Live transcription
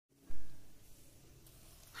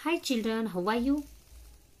Hi children, how are you?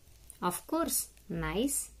 Of course,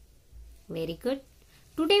 nice. Very good.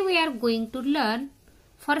 Today we are going to learn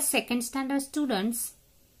for 2nd standard students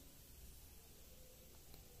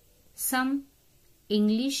some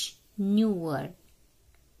English new word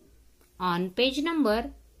on page number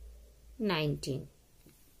 19.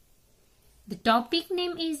 The topic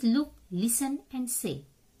name is Look, Listen and Say.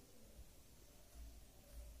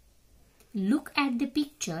 Look at the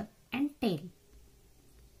picture and tell.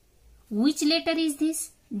 Which letter is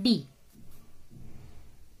this? D,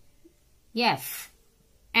 F,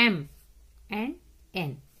 M and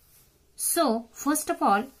N. So, first of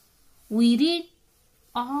all, we read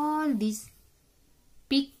all these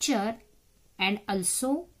picture and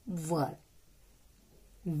also word.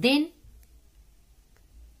 Then,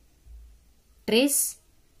 trace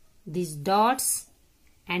these dots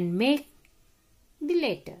and make the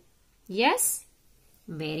letter. Yes?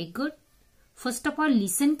 Very good. First of all,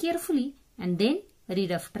 listen carefully and then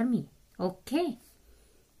read after me. Okay.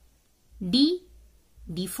 D.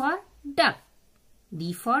 D for duck.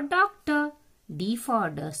 D for doctor. D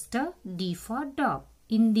for duster. D for dog.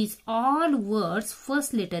 In these all words,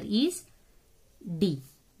 first letter is D.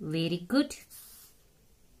 Very good.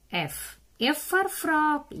 F. F for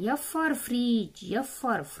frog. F for fridge. F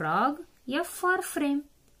for frog. F for frame.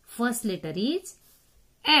 First letter is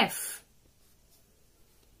F.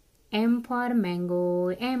 M for mango,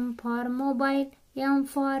 M for mobile, M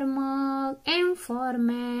for mug, M for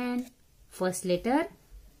man. First letter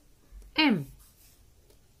M.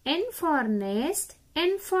 N for nest,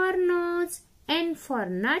 N for nose, N for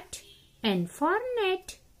nut, N for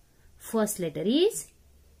net. First letter is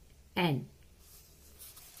N.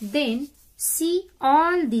 Then see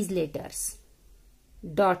all these letters,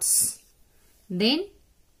 dots. Then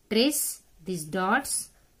trace these dots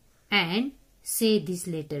and say this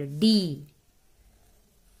letter D,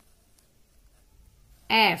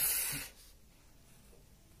 F,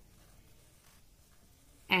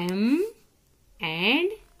 M and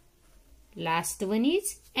last one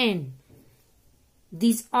is N.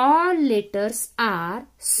 These all letters are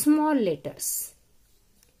small letters.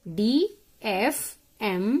 D, F,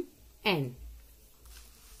 M, N.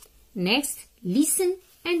 Next, listen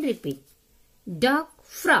and repeat. Dog,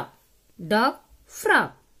 frog. Dog,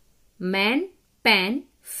 frog. Man, pan,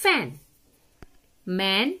 fan.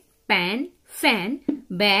 Man, pan, fan.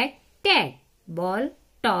 Bag, tag. Ball,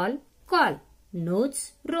 tall, call.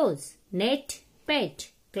 Nose, rose. Net, pet.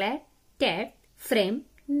 Clap, tap. Frame,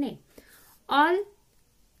 name. All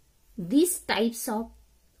these types of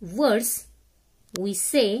words we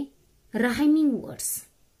say rhyming words.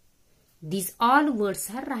 These all words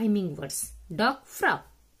are rhyming words. Dog, frog,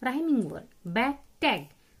 rhyming word. Bag, tag.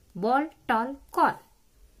 Ball, tall, call.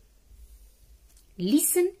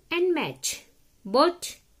 Listen and match.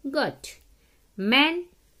 Boat, goat. Man,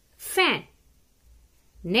 fan.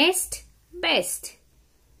 Nest, best.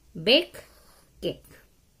 Bake, cake.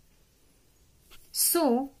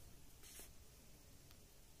 So,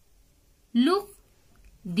 look,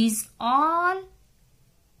 these all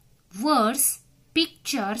words,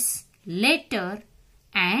 pictures, letter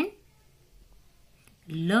and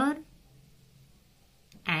learn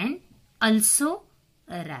and also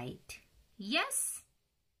write. Yes.